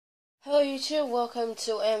Hello YouTube, welcome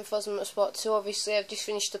to Forza Motorsport 2. Obviously I've just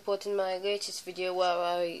finished uploading my latest video where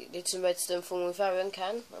I did some redstone fun with Aaron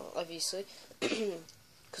Can, obviously,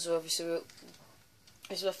 because this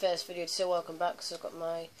is my first video to say welcome back, because I've got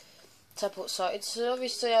my tablet started. So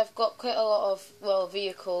obviously I've got quite a lot of,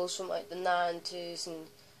 vehicles from like the 90s and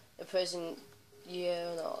the present year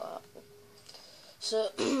and all that. So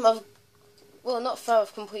not far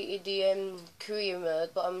I've completed the career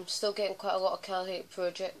mode, but I'm still getting quite a lot of Carlton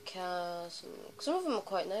project cars, and some of them are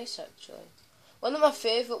quite nice actually. One of my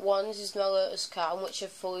favourite ones is my Lotus car, which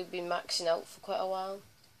I've fully been maxing out for quite a while.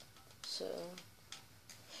 So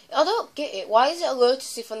I don't get it. Why is it a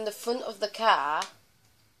Lotus if on the front of the car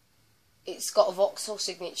it's got a voxel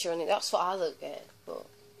signature on it? That's what I don't get. But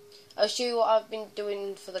I'll show you what I've been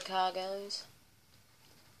doing for the car, guys.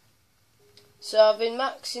 So I've been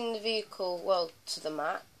maxing the vehicle, well, to the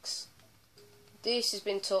max. This has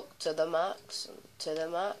been took to the max, to the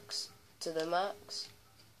max, to the max.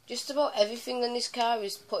 Just about everything in this car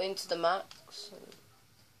is put into the max.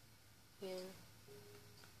 Yeah.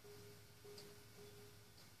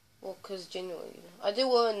 Well, because genuinely, I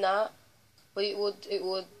do own that, but it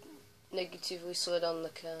would negatively slow down the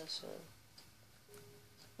car. So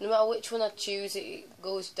no matter which one I choose, it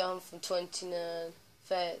goes down from 29.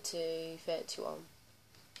 30, 31.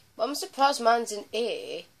 But I'm surprised mine's an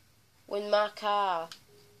A when my car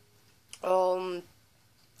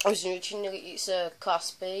originally it's a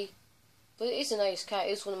Class B. But it is a nice car, it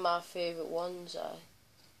is one of my favourite ones. I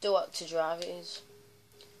do like to drive it is.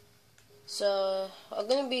 So I'm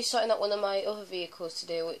gonna be starting out one of my other vehicles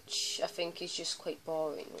today, which I think is just quite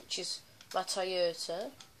boring, which is my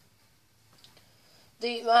Toyota.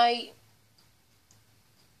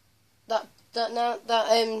 That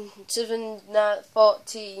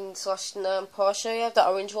 714/9 Porsche I have, that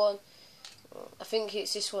orange one. I think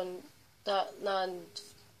it's this one, that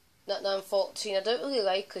 914. I don't really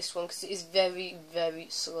like this one because it is very, very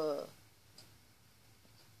slow.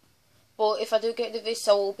 But if I do get to this,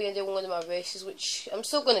 I will be doing one of my races, which I'm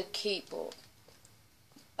still gonna keep. But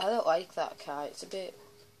I don't like that car. It's a bit.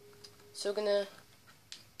 So because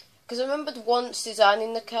I remembered once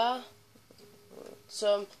designing the car.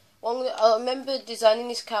 So I remember designing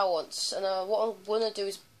this car once, and what I'm going to do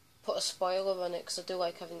is put a spoiler on it, because I do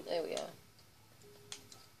like having, there we are.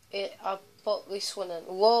 I put this one in.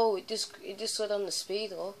 Whoa, it just slowed down the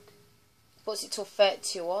speed, look. Puts it to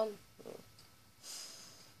 31.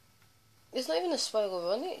 There's not even a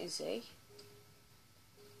spoiler on it, is he?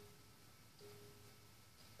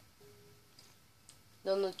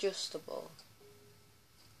 Non-adjustable.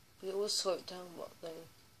 But it will slow it down, what then?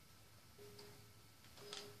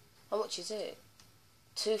 How much is it?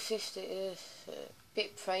 $250.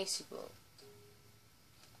 Bit pricey, but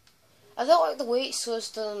I don't like the way it slows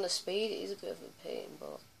down on the speed. It is a bit of a pain,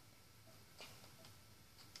 but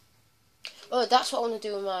oh, that's what I want to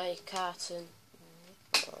do with my carton.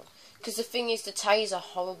 Because the thing is, the tyres are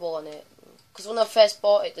horrible on it. Because when I first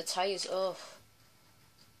bought it, the tyres, ugh.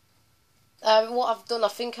 What I've done, I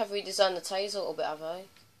think I've redesigned the tyres a little bit, have I?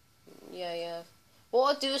 Yeah.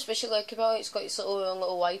 What I do especially like about it, it's got its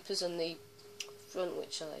little wipers on the front,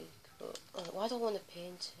 which I like. But why do I want to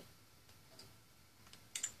paint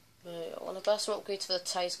it? Right, I want to buy some upgrades for the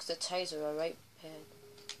tyres, because the tyres are alright pain.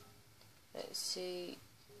 Let's see.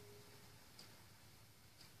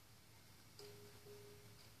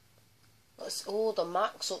 The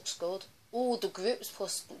max looks good. Oh, the grips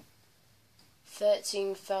plus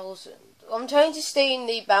 13,000. I'm trying to stay in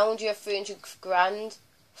the boundary of 300 grand.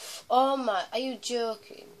 Oh my, are you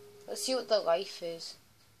joking? Let's see what the life is.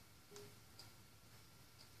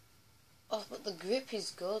 Oh, but the grip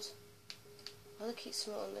is good. I want to keep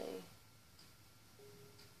some on there.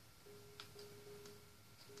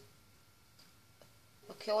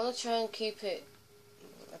 Okay, I want to try and keep it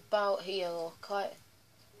about here, or quite.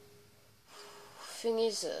 Thing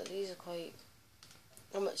is, these are quite.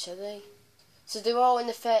 How much are they? So they're all in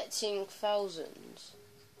the 13,000s.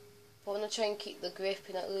 But I want to try and keep the grip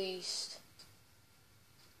in at least.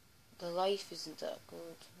 The life isn't that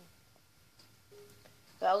good.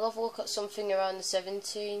 But I'll have a look at something around the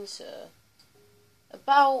 17, so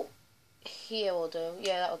about here will do.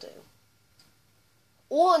 Yeah, that'll do.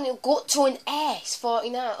 Oh, and it'll go up to an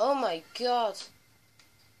S49. Oh my god.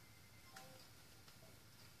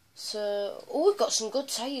 So, oh, we've got some good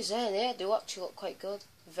tyres there. They do actually look quite good.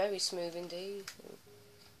 Very smooth indeed.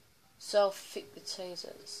 So I'll fit the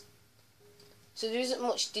tyres. So there isn't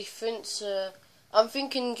much difference. I'm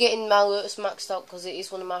thinking getting my Lotus maxed out because it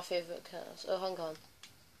is one of my favourite cars. Oh, hang on.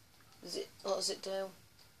 What does it do?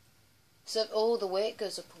 So, the weight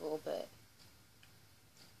goes up a little bit.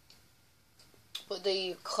 but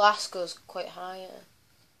the class goes quite higher.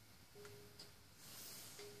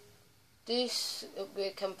 This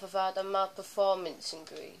upgrade can provide a mild performance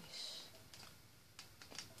increase,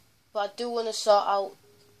 but I do want to sort out.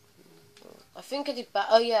 I think I did buy.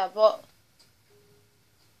 Oh yeah, but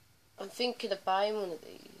I'm thinking of buying one of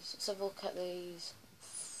these. Let's have a look at these.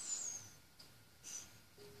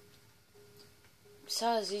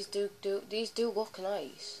 Besides, these do look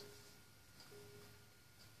nice.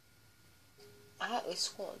 I like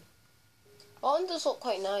this one. That one does look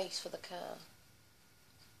quite nice for the car.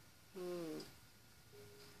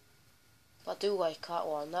 But I do like that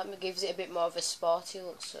one. That gives it a bit more of a sporty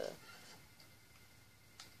look. So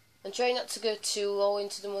I'm trying not to go too low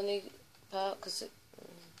into the money part because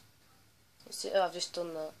I've just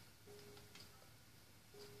done that.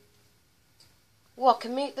 What,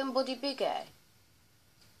 can make them bloody bigger?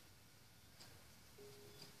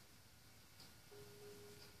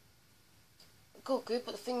 Good,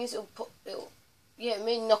 but the thing is, it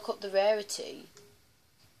may knock up the rarity,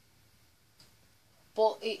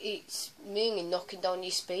 but it's mainly knocking down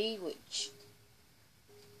your speed, which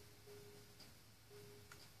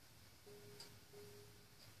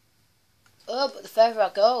but the further I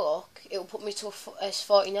go, look, it'll put me to a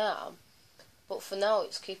S40 now, but for now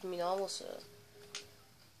it's keeping me normal. So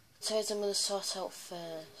I'm gonna sort out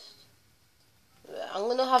first. I'm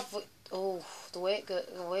gonna have the weight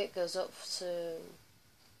goes up to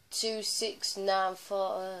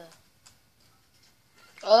 2694.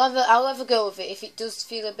 I'll have a go with it if it does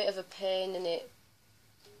feel a bit of a pain in it.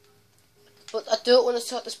 But I don't want to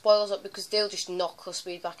sort the spoilers up because they'll just knock the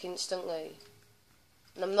speed back instantly.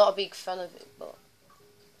 And I'm not a big fan of it, but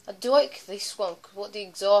I do like this one because what the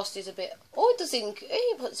exhaust is a bit. Oh, it does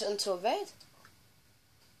it puts it onto a red.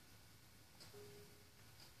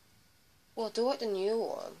 Well, I do like the new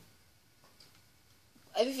one.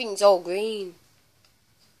 Everything's all green.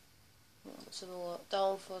 Let's have a look.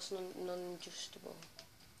 Downforce non-adjustable.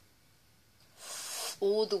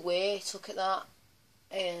 Oh, the weight. Look at that.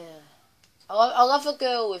 I'll have a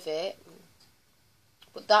go with it.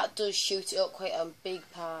 But that does shoot it up quite a big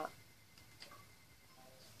part.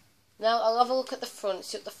 Now I'll have a look at the front.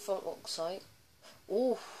 See what the front looks like.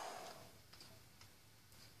 Oh.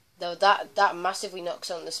 No, that massively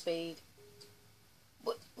knocks on the speed.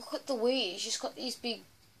 But look at the weight, it's just got these big.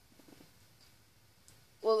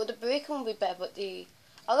 Well, the braking will be better, but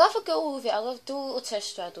I'll have a go with it. I'll do a little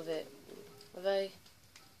test ride with it.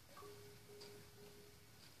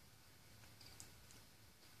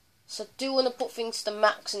 So I do want to put things to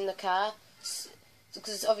max in the car,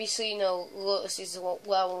 because obviously, you know, Lotus is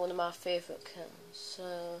one of my favourite cars.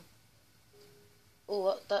 So,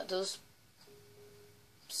 that does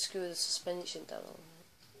screw the suspension down.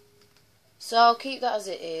 So I'll keep that as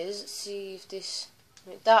it is. See if this,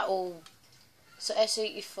 so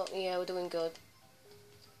S80, yeah, we're doing good.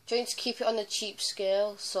 Trying to keep it on a cheap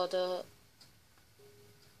scale, so the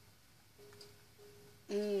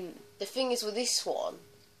thing is with this one,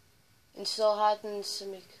 install hardened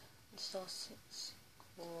install 6,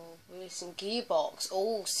 racing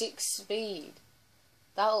gearbox, 6 speed.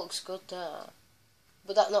 That looks good there,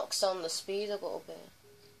 but that knocks down the speed a little bit.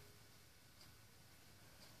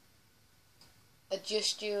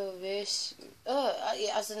 Adjust your ratio. It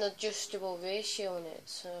has an adjustable ratio in it,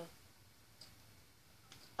 so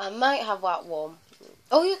I might have that one.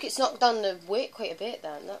 Oh look, it's knocked down the weight quite a bit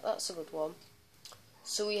then. That's a good one.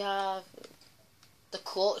 So we have the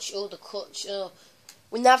clutch. The clutch.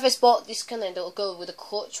 When I first bought this kind of little go with the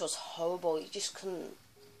clutch was horrible. You just couldn't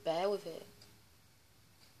bear with it.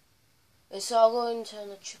 And so I'll go into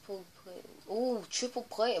a triple plate. Triple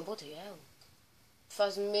plate, bloody hell.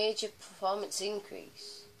 Has major performance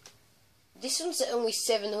increase. This one's at only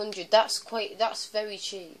 700. That's very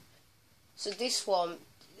cheap. So this one,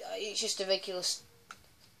 it's just a regular.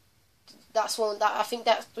 That's one that I think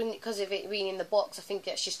that's because of it being in the box. I think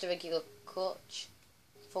that's just a regular clutch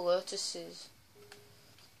for Lotuses.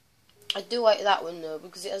 I do like that one though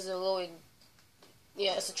because it has a low.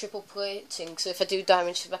 Yeah, it's a triple plating. So if I do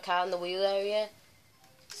damage to my car in the wheel area,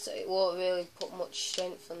 so it won't really put much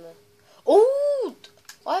strength on the. Oh,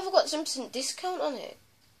 why have I got some discount on it?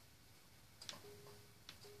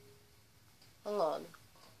 Hang on.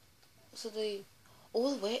 So the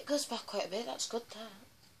weight goes back quite a bit. That's good. That.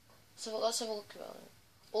 So let's have a look at it.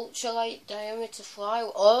 Ultralight diameter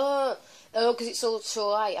flywheel. Because it's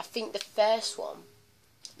ultralight. I think the first one,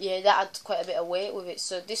 yeah, that had quite a bit of weight with it.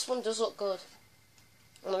 So this one does look good.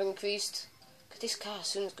 And I've increased. Cause this car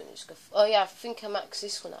soon is going to just go. Oh yeah, I think I maxed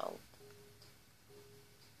this one out.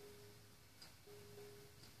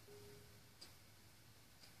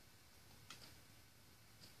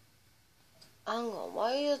 Hang on,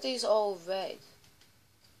 why are these all red?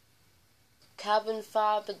 Carbon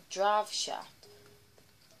fibre drive shaft.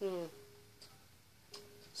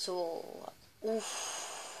 So,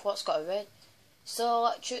 oof, what's got a red?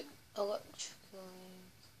 So electric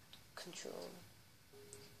control.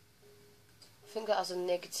 I think that has a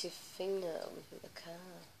negative thing there with the car.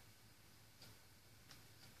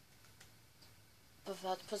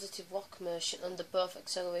 Provide positive lock motion under both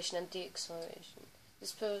acceleration and deacceleration.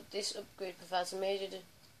 This upgrade provides a major.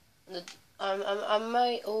 I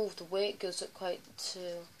might. Oh, the weight goes up quite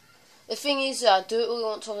too. The thing is, I don't really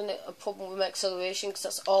want to have a problem with my acceleration because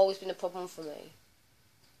that's always been a problem for me.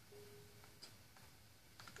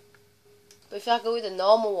 But if I go with a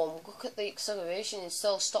normal one, look at the acceleration and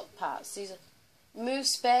still stop parts. These are move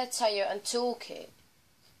spare tire and toolkit.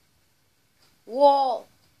 Whoa!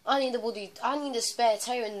 I need a spare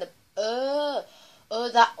tire in the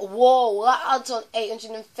that adds on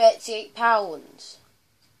 £838.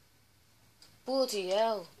 Bloody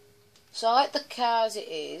hell. So I like the car as it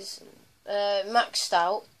is. Maxed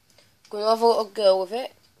out. Gonna have a little go with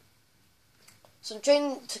it. So I'm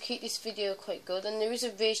trying to keep this video quite good, and there is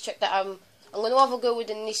a racetrack that I'm gonna have a go with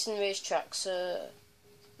the Nissan racetrack, so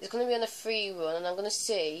it's gonna be on a free run, and I'm gonna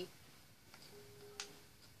see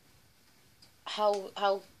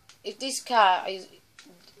how if this car is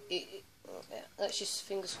let's just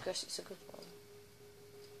fingers crossed it's a good one.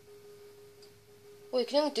 Well, you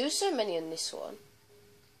can only do so many on this one.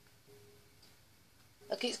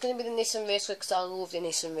 Okay, it's going to be the Nissan Raceway because I love the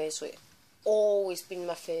Nissan Raceway. Always been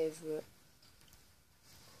my favourite.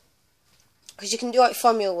 Because you can do like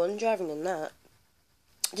Formula 1 driving on that.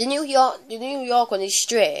 The New York one is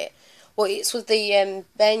straight, but it's with the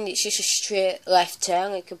bend, it's just a straight left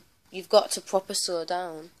turn. Like you've got to proper slow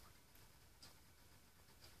down.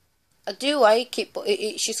 I do like it, but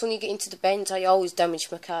it's just when you get into the bends, I always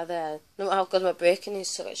damage my car there. No matter how good my braking is,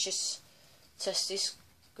 so let's just test this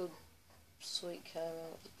good, sweet car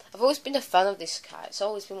out. I've always been a fan of this car, it's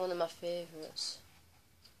always been one of my favourites.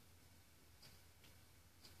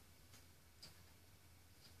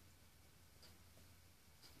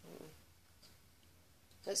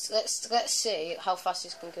 Let's see how fast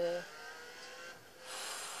this can go.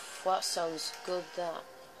 That sounds good, that.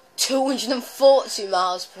 240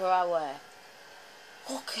 miles per hour.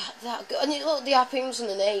 Look at that. And look, the RPM was on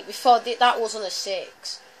an 8. Before that was on a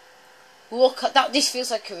 6. Look at that. This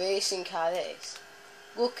feels like a racing car, this.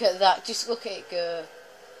 Look at that. Just look at it go.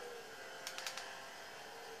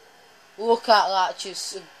 Look at that.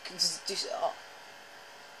 Just oh.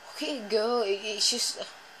 Look at it go. It's just.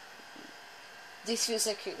 This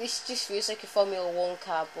just feels like a Formula 1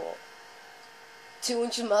 car, but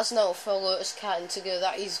 200 miles an hour for a Lotus car and to go,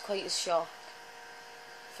 that is quite a shock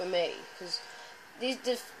for me, because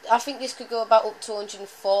I think this could go about up to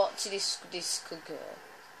 140. This could go.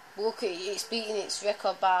 But look at it, it's beating its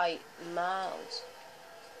record by miles.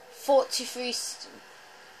 43,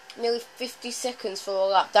 nearly 50 seconds for a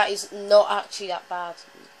lap. That is not actually that bad.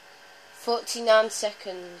 49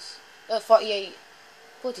 seconds. 48.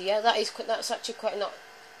 Bloody yeah, that's actually quite not.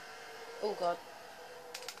 Oh god.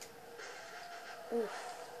 Oof.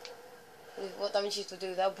 What damage you have to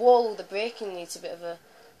do there? Whoa, the braking needs a bit of a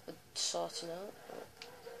sorting out.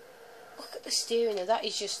 Look at the steering there, that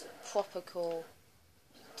is just proper cool.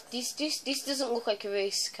 This doesn't look like a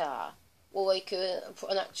race car, or like an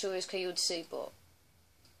actual race car you would see, but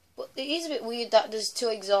it is a bit weird that there's two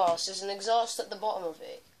exhausts. There's an exhaust at the bottom of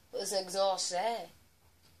it, but there's an exhaust there.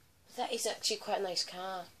 That is actually quite a nice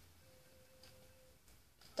car.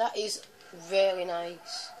 That is really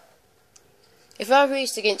nice. If I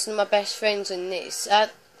raced against one of my best friends in this,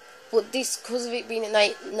 but this, because of it being at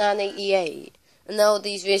 988, and all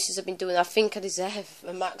these races I've been doing, I think I deserve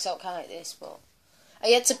a max out car like this, but I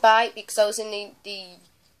had to buy it because I was in the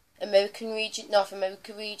American region, North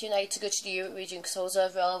America region. I had to go to the Europe region because I was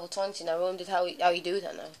over at level 20, and I wondered how you do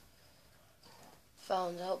that now.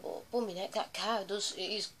 Found out, but bummy neck, that car it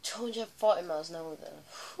is 240 miles an hour there.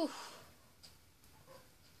 Whew.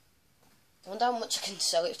 I wonder how much I can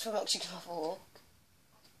sell it, so I'm actually going to have a look.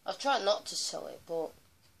 I'll try not to sell it, but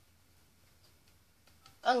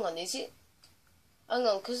hang on, is it? Hang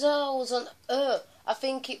on, because I was on I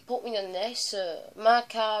think it put me on this. My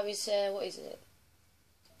car is what is it?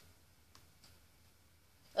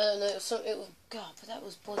 I don't know. It was God, but that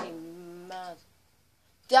was bloody mad.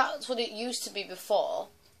 That's what it used to be before,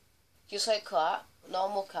 just like that,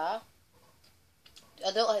 normal car.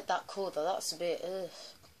 I don't like that colour though. That's a bit.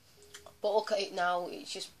 But look at it now.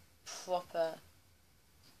 It's just proper.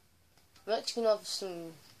 I'm actually gonna have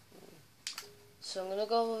some. So I'm gonna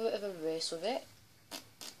go have a bit of a race with it.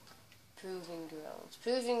 Proving grounds.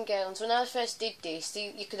 Proving grounds. When I first did this,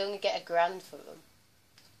 you could only get £1,000 for them.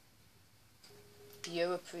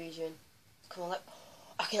 Europe region. Come on, like,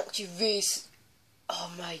 I can actually race.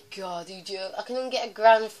 Oh my god, you joke. I can only get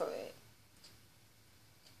 £1,000 for it.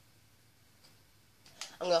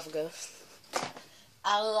 I'm gonna have to go.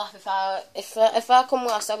 I'll laugh if I come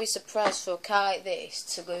last. I'll be surprised for a car like this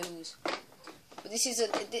to lose. But this is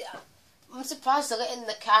I'm surprised they're letting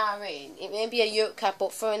the car in. It may be a Europe car,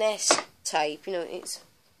 but for an S type, you know, it's a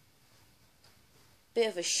bit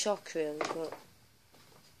of a shock, really. But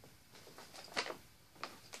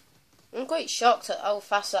I'm quite shocked at how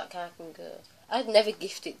fast that car can go. I'd never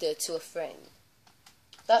gift it there to a friend.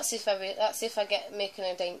 That's if I get making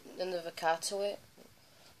another car to it.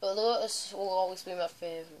 But the Lotus will always be my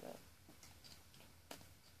favourite.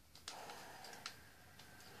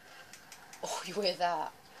 Oh, you hear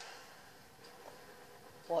that?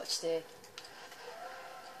 Watch this.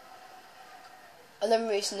 And I'm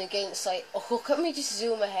racing against, like, oh, look at me just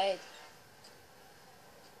zoom ahead.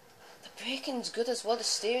 The braking's good as well, the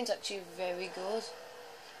steering's actually very good.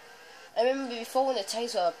 I remember before when the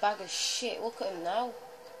tyres were a bag of shit, look at them now.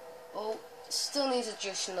 Oh, still needs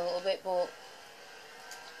adjusting a little bit, but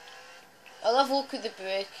I'll have a look with the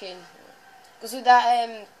braking. Because with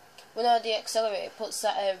that, when I de-accelerate, it puts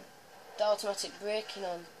that the automatic braking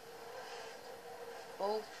on.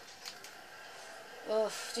 Oh,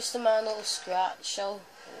 just a minor little scratch. I'll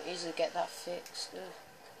easily get that fixed. Ugh.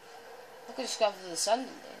 I could just grab the sand in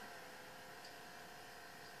there.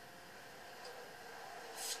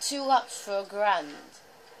 2 laps for £1,000.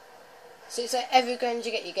 So it's like every grand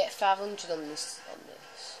you get 500 on this.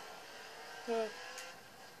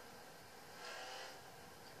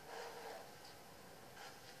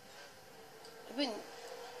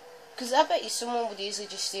 Because I bet you someone would easily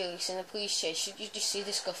just steal this in a police chase. You just see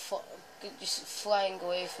this guy just flying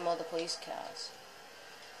away from all the police cars.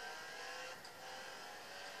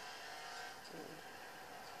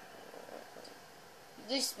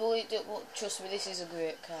 Trust me, this is a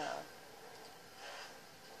great car.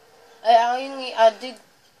 I did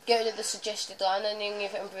get rid of the suggested line and only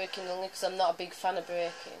if I'm braking only because I'm not a big fan of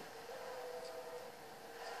braking.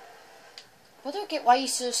 But I don't get why you're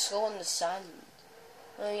so slow on the sand.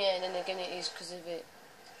 Oh yeah, and then again it is because of it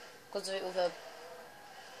with a...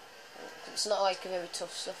 It's not like a very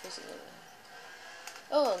tough stuff, is it?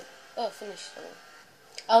 Oh, finished.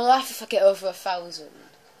 I'll laugh if I get over 1,000.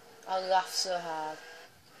 I'll laugh so hard.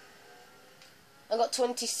 I got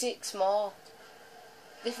 26 more.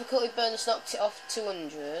 Difficulty bonus knocked it off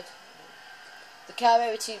 200. The car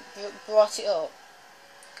rarity brought it up.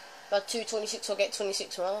 If I had 226, I'll get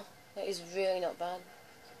 26 more. That is really not bad.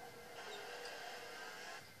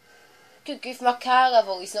 Good grief, my car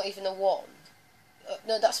level is not even a 1.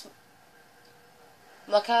 No, that's...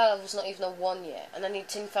 My car level's not even a 1 yet, and I need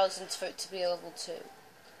 10,000 for it to be a level 2.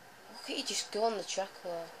 Look at you just go on the track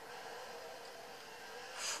there.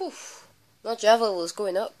 Whew. My driver level's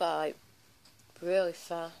going up by really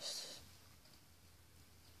fast.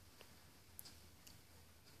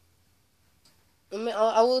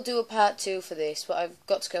 I will do a part 2 for this, but I've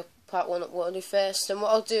got to go part 1 what I'll do first. And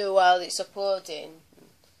what I'll do while it's uploading...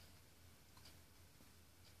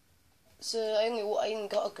 So I only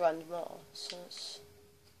got £1,000 more, so it's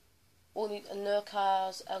only no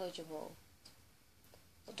cars eligible.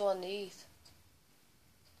 What do I need?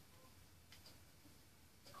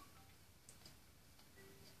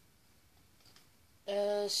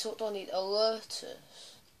 So what do I need? A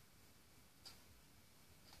Lotus.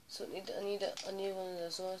 So I need a new one of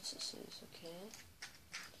those Lotuses, okay.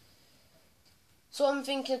 So what I'm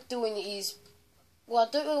thinking of doing is, well,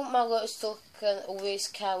 I don't really want my Lotus to look like a race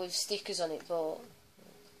car with stickers on it, but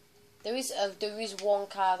there is one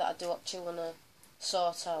car that I do actually want to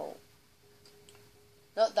sort out.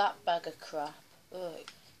 Not that bag of crap. Ugh,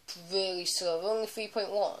 really slow. Only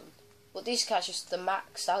 3.1, but this car's just the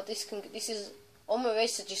maxed out. This is all my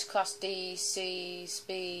races are just class D, C's,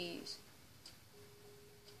 B's.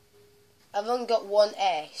 I've only got one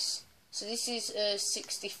S, so this is a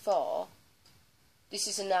 64. This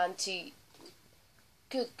is a 90.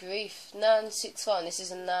 Good grief, 964, and this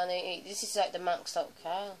is a 988. This is like the maxed out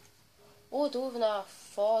car. Oh, I do have an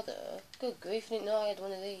R4 there. Good grief, I didn't know I had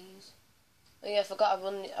one of these. Oh yeah, I forgot I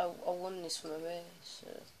won this from a race. So.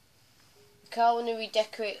 The car I want to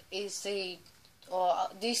redecorate is the... Oh,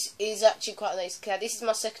 this is actually quite a nice car. This is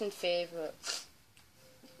my second favourite.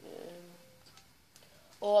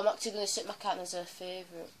 I'm actually going to set my cat as a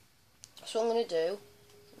favourite. So what I'm going to do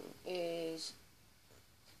is...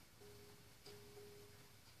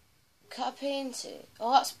 Can I paint it?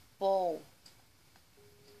 Oh, that's bull.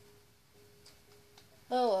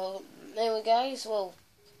 Oh well, anyway guys, well,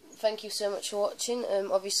 thank you so much for watching.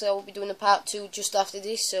 Obviously I will be doing a part 2 just after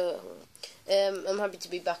this, so I'm happy to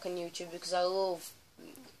be back on YouTube because I love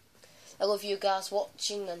you guys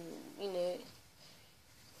watching, and you know,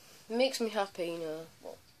 it makes me happy, you know.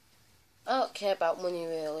 I don't care about money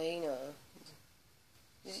really, you know.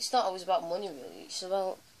 It's not always about money really, it's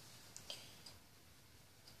about,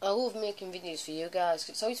 I love making videos for you guys, 'cause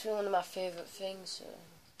it's always been one of my favourite things, so.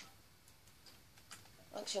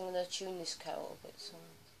 Actually I'm going to tune this car a little bit,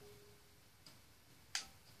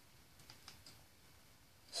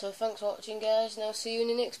 so thanks for watching guys, and I'll see you in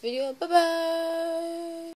the next video, bye bye!